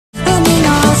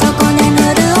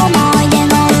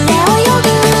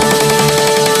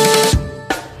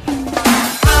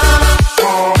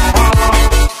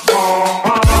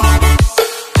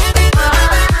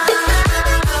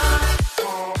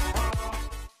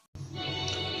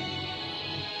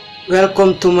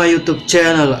Welcome to my YouTube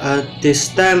channel. At this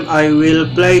time I will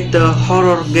play the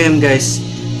horror game, guys.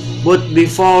 But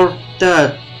before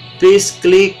that, please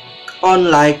click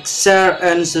on like, share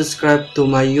and subscribe to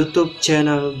my YouTube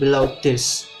channel below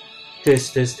this. Okay,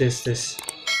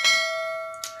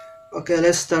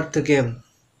 let's start the game.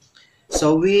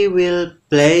 So we will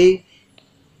play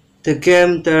the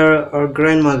game there our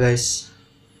grandma, guys.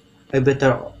 I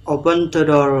better open the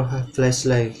door,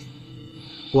 flashlight.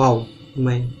 Wow,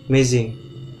 amazing.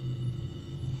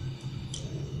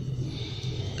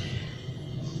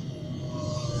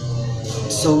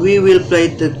 So we will play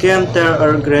the game there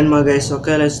our grandma, guys.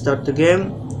 Okay, let's start the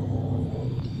game.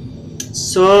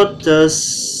 So the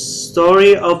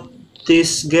story of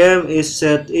this game is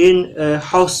set in a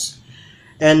house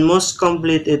and must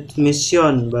complete its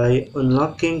mission by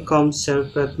unlocking some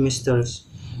secret mysteries.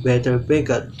 Better pick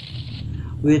it.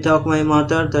 Without my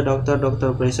mother, the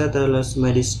doctor prescribed less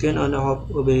medicine on the hope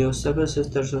obey yourself,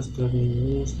 sister.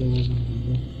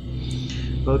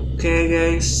 Okay,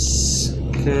 guys,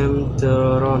 came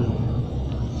the run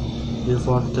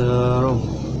before the room.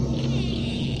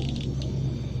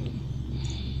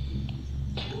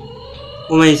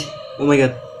 Oh my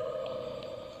god.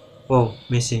 Wow,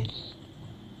 missing.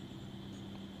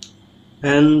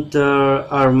 And there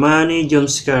are many jump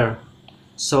scare,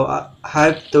 so I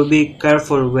have to be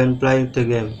careful when playing the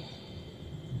game.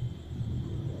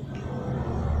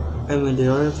 I'm in the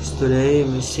office today,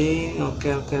 missing.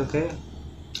 Okay.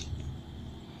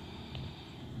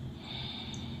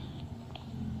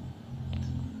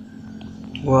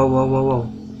 Wow.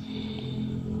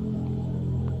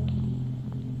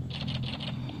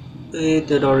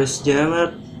 The door is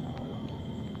jammed.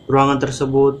 Ruangan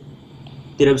tersebut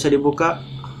tidak bisa dibuka.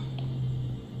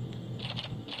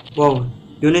 Wow,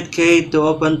 you need key to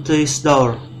open this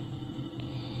door.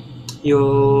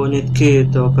 You need key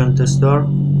to open this door.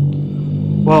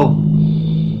 Wow,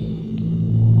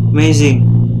 amazing.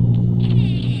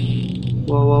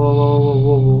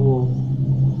 Wow.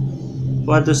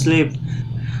 Want to sleep?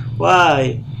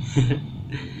 Why?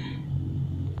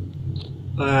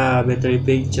 Battery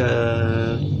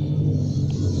picture.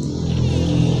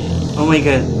 Oh my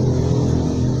god.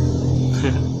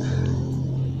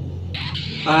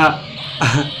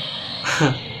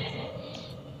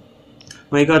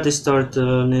 My god, this start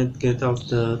need get out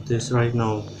this right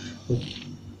now.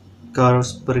 Kau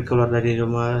harus pergi keluar dari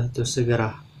rumah itu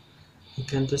segera. I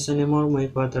can't do anymore. My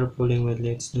father pulling my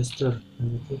legs, mister.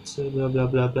 It's bla bla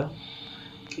bla.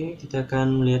 Oke, kita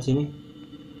akan melihat sini.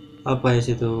 Apa ya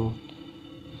situ?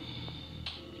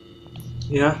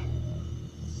 Ya.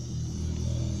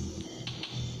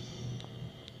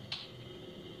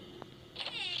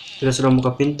 Kita sudah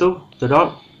buka pintu, the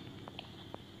door.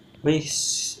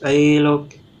 I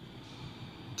look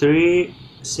 3,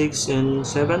 6, and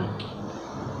 7.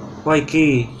 Why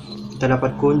key? Kita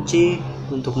dapat kunci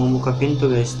untuk membuka pintu,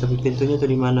 guys. Tapi pintunya tuh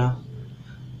di mana?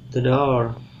 The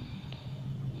door.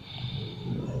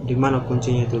 Di mana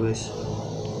kuncinya itu, guys?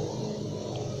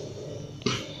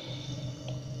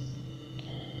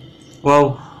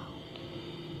 Wow.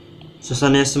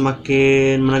 Suasananya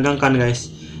semakin menegangkan,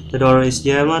 guys. The door is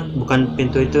jammed. Bukan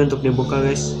pintu itu untuk dibuka,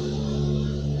 guys.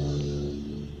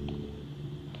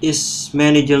 Is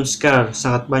many jump scare,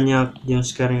 sangat banyak jump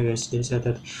scare-nya, guys. Jadi saya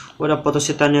tadi ada foto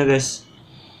setannya, guys.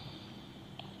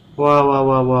 Wah,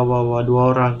 dua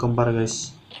orang kembar,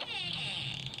 guys.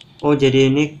 Oh, jadi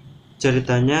ini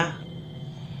ceritanya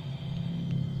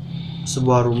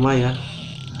sebuah rumah ya.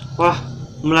 Wah,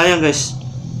 melayang, guys.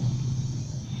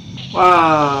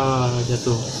 Wah,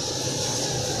 jatuh.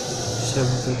 Siapa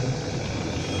itu?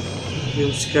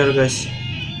 Jump scare, guys.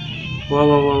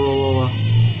 Wah.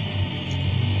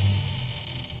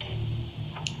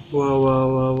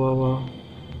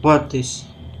 What is?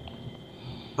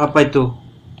 Apa itu?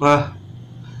 Wah.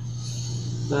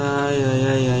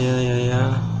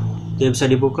 Ya. Tidak bisa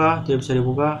dibuka.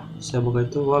 Saya buka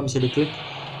itu. Wah, bisa diklik.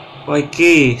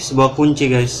 Oke, sebuah kunci,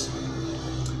 guys.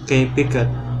 Oke, pick it.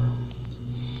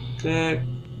 Oke,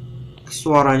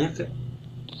 suaranya kayak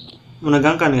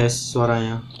menegangkan, guys,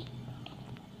 suaranya.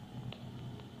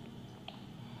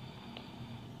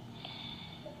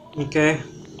 Oke.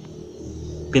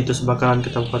 Pintu sebelah kanan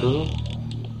kita buka dulu.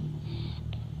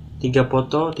 Tiga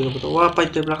foto. Wah, apa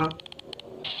itu di belakang?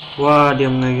 Wah,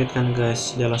 dia mengagetkan,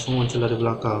 guys. Dia langsung muncul dari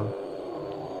belakang.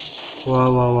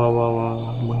 Wah.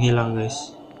 Menghilang,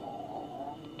 guys.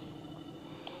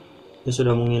 Dia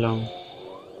sudah menghilang.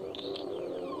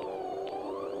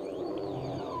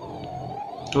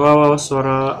 Wah,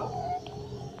 suara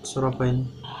apa ini?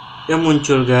 Dia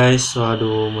muncul, guys.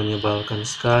 Waduh, menyebalkan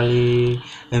sekali.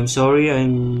 I'm sorry,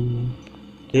 I'm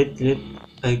late.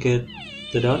 I get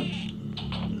the down.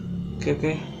 Oke,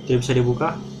 tidak bisa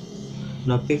dibuka.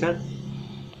 Kenapa kan?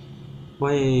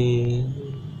 Why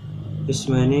this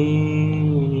many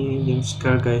jump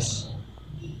scare, guys?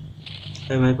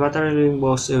 My father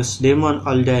was a demon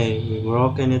all day. We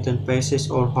broken it in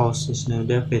pieces or house. His name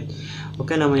David.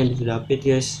 Oke, namanya David,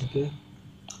 guys. Oke.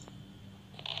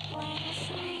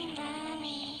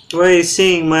 Why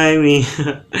sing mommy?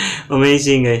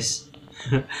 Amazing, guys.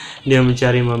 Dia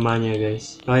mencari mamanya,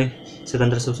 guys. Hai,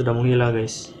 setan tersebut sudah menghilang,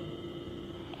 guys.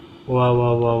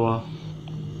 Wah.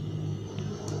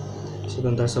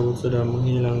 Setan tersebut sudah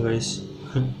menghilang, guys.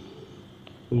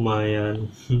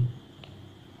 Lumayan.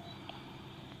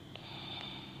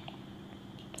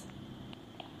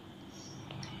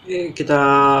 Kita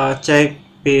cek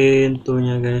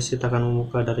pintunya, guys. Kita akan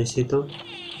membuka dari situ.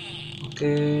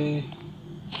 Oke.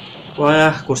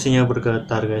 Wah, kursinya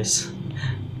bergetar, guys.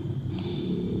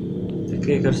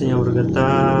 Oke, kursinya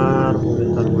bergetar.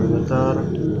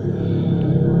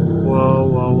 Wow.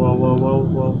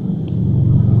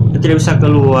 Tidak bisa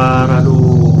keluar.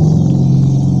 Aduh.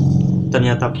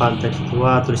 Ternyata pantai.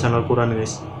 Wah, tulisan Al-Quran,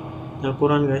 guys.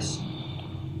 Al-Quran, guys.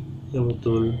 Ya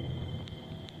betul.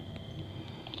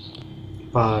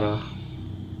 Parah.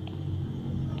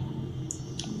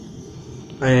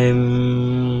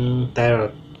 I'm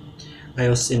tired. I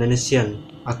was Indonesian.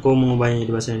 Aku mengubahnya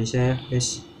di bahasa Indonesia, ya,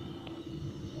 guys.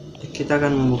 Kita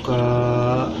akan membuka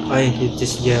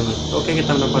this gem. Oke,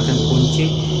 kita mendapatkan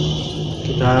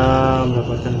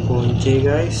kunci.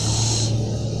 Guys.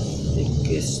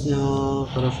 Ikisnya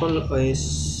colorful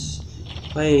ice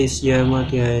gemat,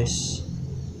 guys.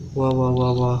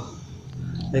 Wah.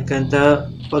 I can tell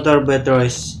other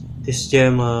batteries. This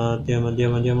gemat.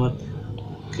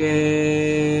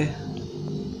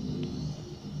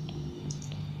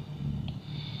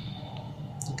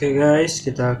 Oke, guys,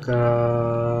 kita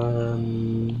akan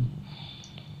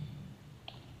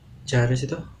cari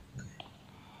situ.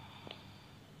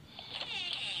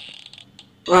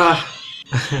 Wah.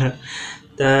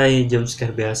 Tai jump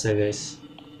scare biasa, guys.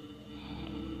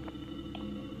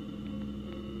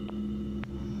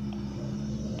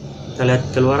 Kita lihat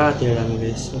keluar tidak lama,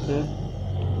 guys. Oke.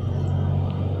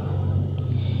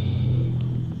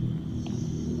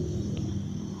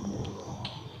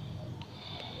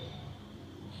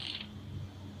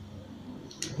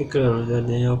 Because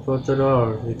they open the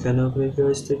door, we can open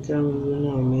guys to come,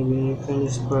 maybe you can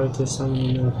inspire to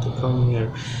someone to come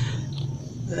here.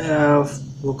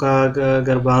 Buka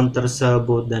gerbang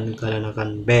tersebut dan kalian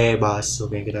akan bebas.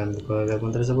 Oke, kita akan buka gerbang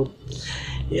tersebut.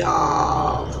 Ya,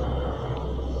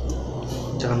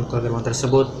 jangan buka gerbang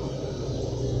tersebut.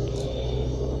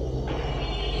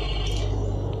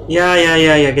 Ya,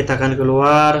 kita akan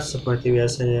keluar seperti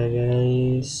biasa, ya,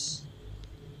 guys.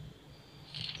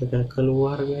 Akan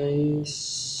keluar, guys.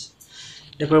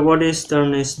 Everybody's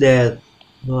turn is dead.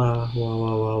 Wah.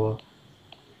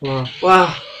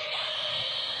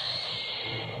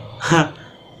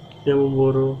 Dia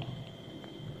memburu.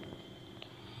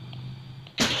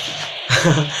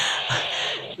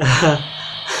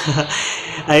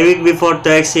 A week before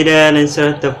the accident,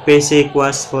 insert the physic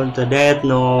was found dead.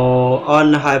 No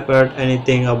one had heard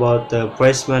anything about the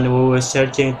policeman who was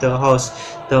searching the house.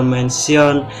 The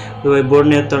mention the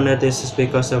burned tornadoes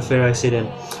because of fear accident.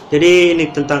 Jadi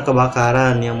ini tentang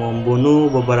kebakaran yang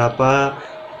membunuh beberapa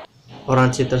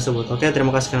orang tersebut. Oke,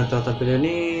 terima kasih karena tonton video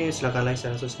ini. Silahkan like,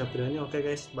 share, subscribe video ini. Oke,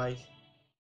 guys, bye.